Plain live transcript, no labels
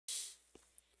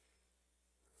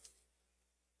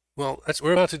Well,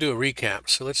 we're about to do a recap,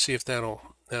 so let's see if that'll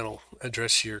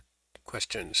address your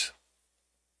questions.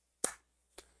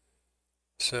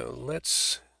 So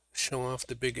let's show off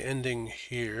the big ending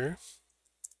here.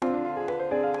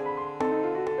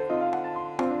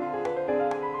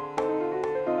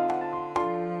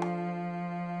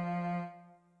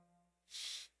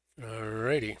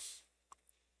 Alrighty.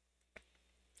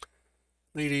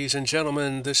 Ladies and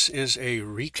gentlemen, this is a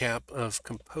recap of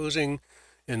Composing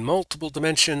in Multiple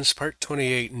Dimensions, Part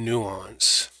 28,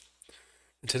 Nuance.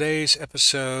 In today's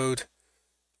episode,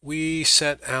 we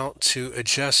set out to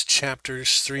adjust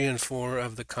chapters 3 and 4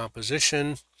 of the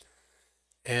composition,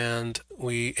 and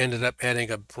we ended up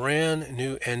adding a brand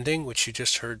new ending, which you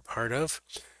just heard part of,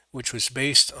 which was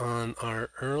based on our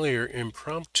earlier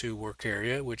impromptu work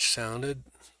area, which sounded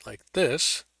like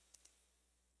this.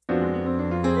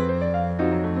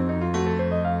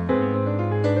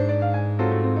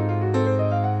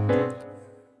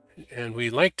 And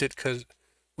we liked it because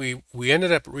we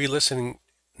ended up re-listening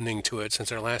to it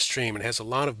since our last stream. It has a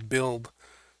lot of build,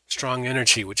 strong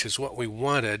energy, which is what we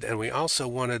wanted, and we also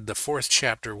wanted the fourth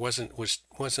chapter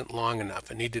wasn't long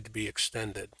enough. It needed to be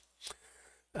extended.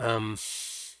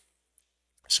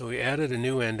 So we added a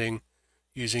new ending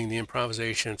using the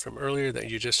improvisation from earlier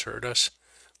that you just heard us.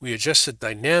 We adjusted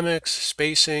dynamics,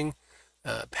 spacing,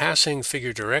 passing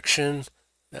figure direction.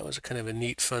 That was a kind of a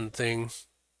neat, fun thing.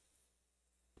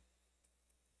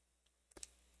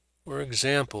 For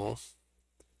example,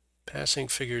 passing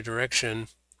figure direction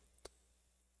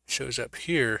shows up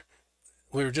here.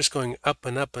 We were just going up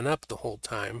and up and up the whole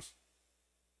time.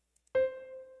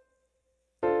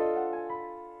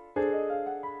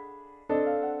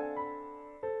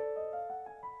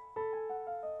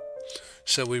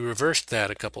 So we reversed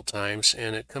that a couple times,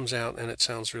 and it comes out and it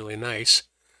sounds really nice.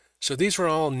 So these were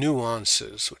all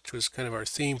nuances, which was kind of our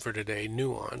theme for today,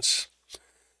 nuance.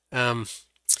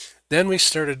 Then we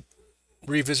started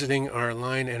revisiting our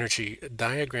line energy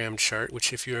diagram chart,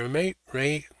 which if you may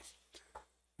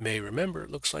remember, it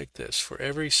looks like this. For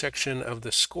every section of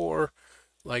the score,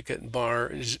 like at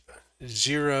bar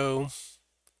 0,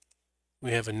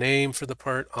 we have a name for the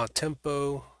part, a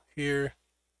tempo here.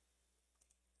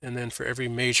 And then for every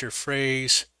major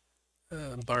phrase,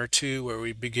 bar 2, where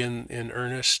we begin in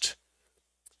earnest.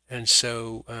 And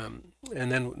so,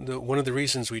 and then one of the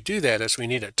reasons we do that is we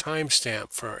need a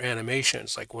timestamp for our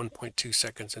animations, like 1.2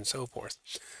 seconds and so forth.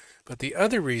 But the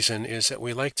other reason is that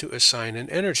we like to assign an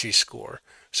energy score.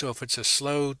 So if it's a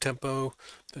slow tempo,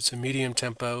 if it's a medium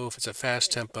tempo, if it's a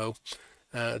fast tempo,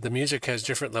 the music has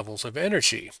different levels of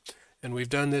energy. And we've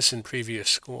done this in previous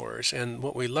scores. And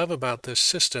what we love about this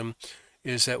system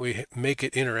is that we make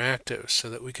it interactive so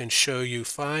that we can show you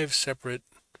 5 separate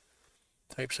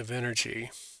types of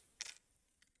energy.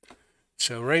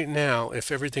 So right now,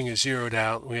 if everything is zeroed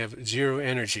out, we have 0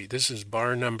 energy. This is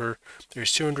bar number.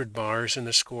 There's 200 bars in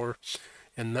the score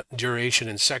and duration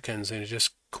in seconds, and it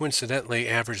just coincidentally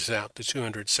averages out to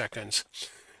 200 seconds.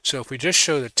 So if we just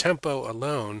show the tempo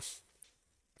alone,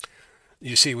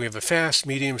 you see we have a fast,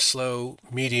 medium, slow,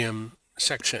 medium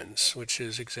sections, which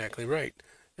is exactly right.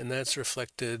 And that's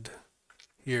reflected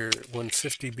here,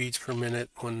 150 beats per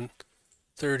minute,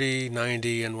 130,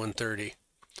 90, and 130.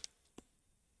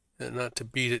 And not to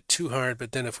beat it too hard,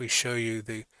 but then if we show you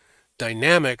the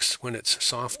dynamics when it's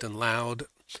soft and loud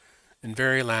and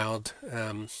very loud,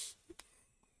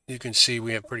 you can see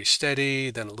we have pretty steady,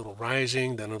 then a little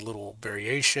rising, then a little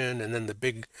variation, and then the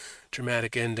big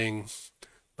dramatic ending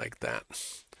like that.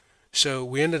 So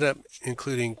we ended up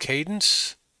including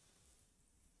cadence,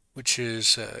 which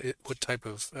is what type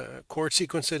of chord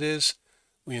sequence it is.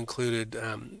 We included,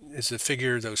 is the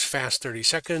figure those fast 30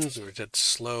 seconds, or is it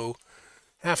slow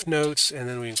half notes? And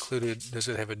then we included, does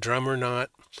it have a drum or not?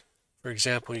 For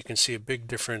example, you can see a big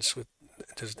difference with,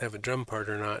 does it have a drum part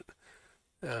or not?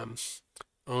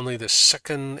 Only the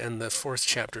second and the fourth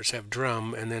chapters have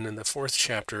drum, and then in the fourth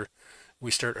chapter,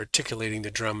 we start articulating the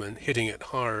drum and hitting it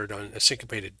hard on a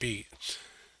syncopated beat.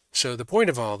 So the point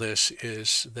of all this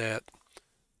is that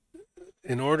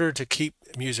in order to keep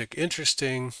music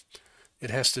interesting, it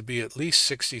has to be at least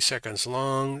 60 seconds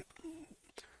long,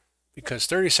 because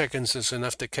 30 seconds is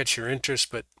enough to catch your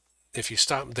interest, but if you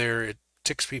stop there, it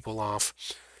ticks people off.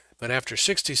 But after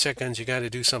 60 seconds, you got to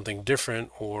do something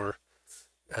different, or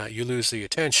you lose the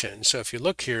attention. So if you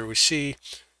look here, we see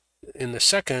in the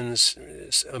seconds,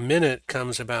 a minute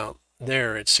comes about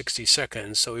there at 60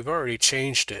 seconds, so we've already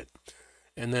changed it.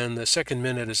 And then the second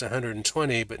minute is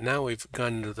 120, but now we've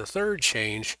gone into the third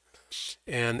change.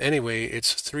 And anyway,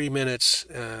 it's 3 minutes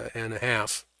and a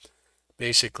half,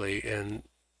 basically. And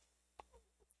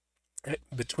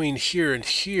between here and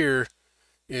here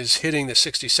is hitting the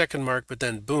 60-second mark, but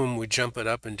then boom, we jump it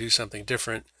up and do something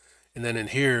different. And then in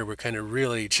here, we're kind of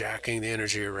really jacking the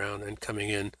energy around and coming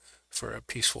in for a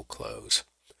peaceful close.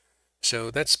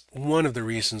 So that's one of the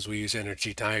reasons we use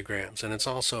energy diagrams. And it's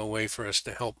also a way for us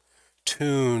to help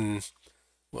tune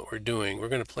what we're doing. We're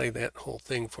going to play that whole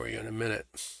thing for you in a minute.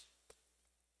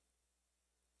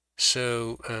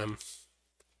 So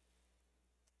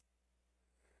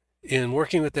in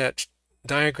working with that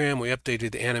diagram, we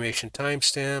updated the animation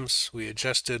timestamps, we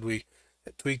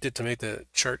tweaked it to make the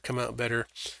chart come out better,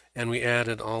 and we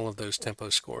added all of those tempo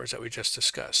scores that we just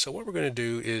discussed. So what we're going to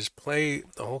do is play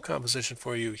the whole composition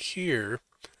for you here,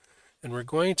 and we're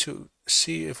going to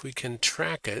see if we can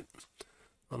track it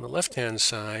on the left-hand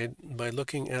side by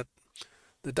looking at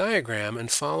the diagram and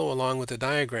follow along with the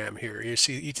diagram here. You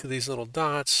see each of these little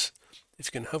dots. If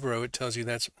you can hover over it, tells you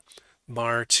that's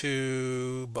bar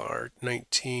 2, bar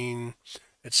 19,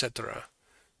 etc.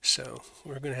 So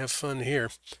we're going to have fun here.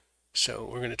 So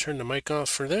we're going to turn the mic off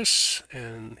for this,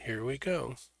 and here we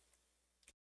go.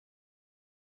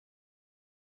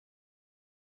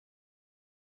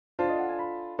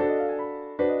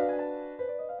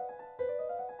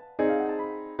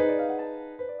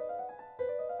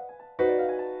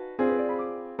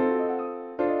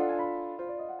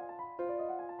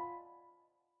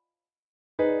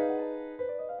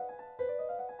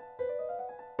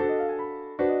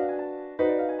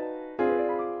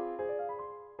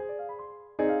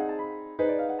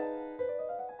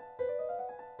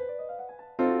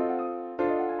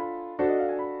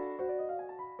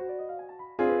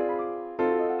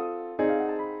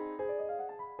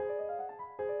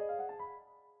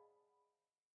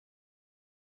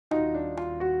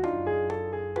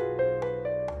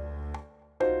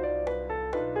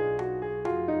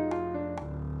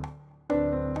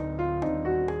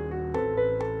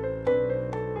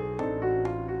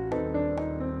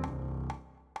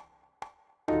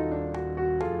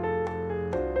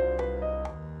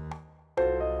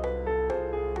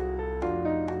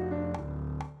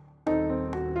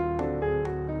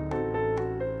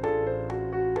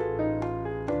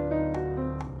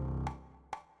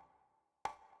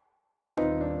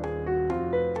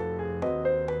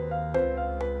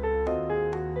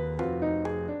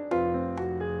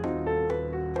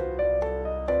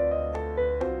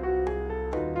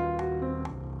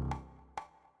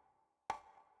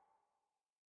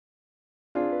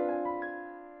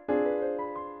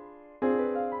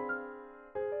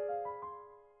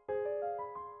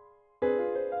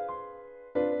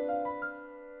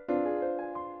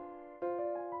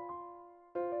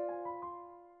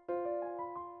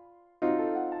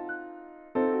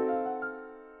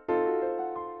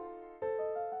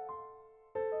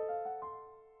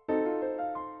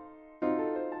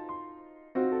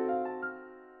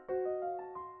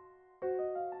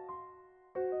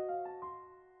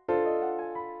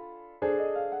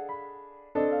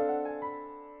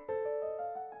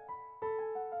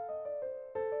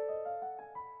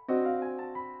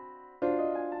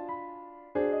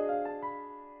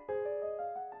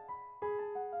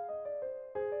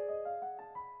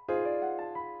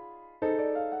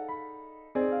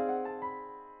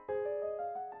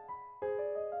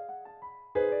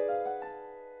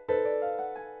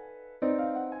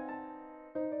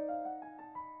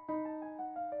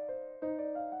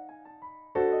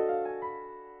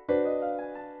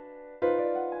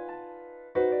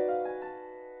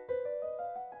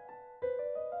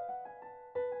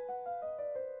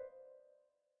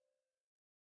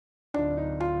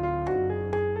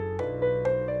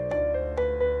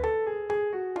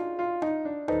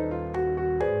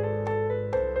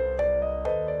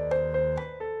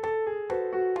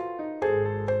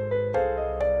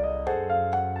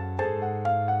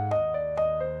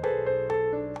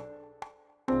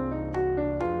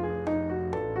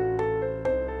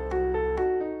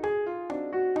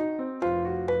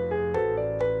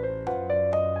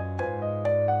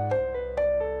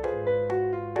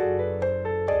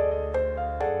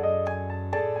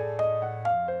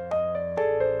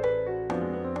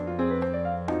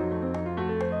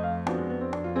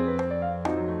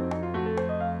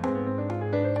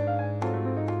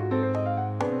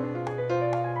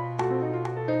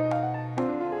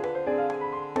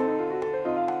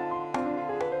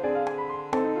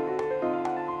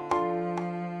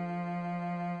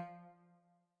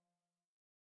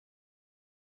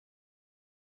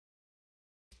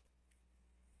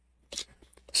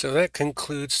 So that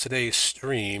concludes today's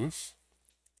stream.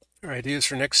 Our ideas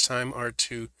for next time are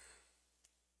to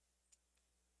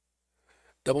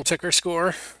double check our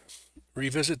score,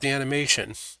 revisit the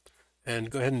animation, and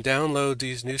go ahead and download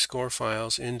these new score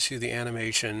files into the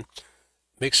animation.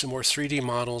 make some more 3D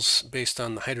models based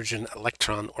on the hydrogen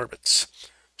electron orbits.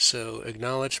 So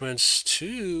acknowledgements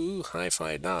to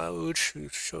Hi-Fi Doge, who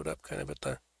showed up kind of at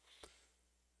the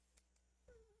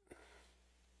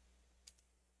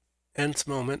nth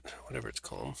moment, whatever it's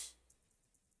called.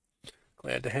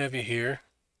 Glad to have you here.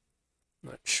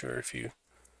 Not sure if you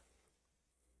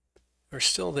are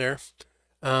still there.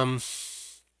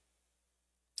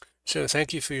 So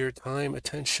thank you for your time,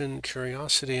 attention,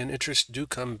 curiosity, and interest. Do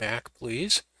come back,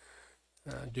 please.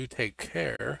 Do take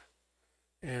care,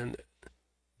 and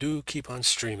do keep on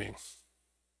streaming.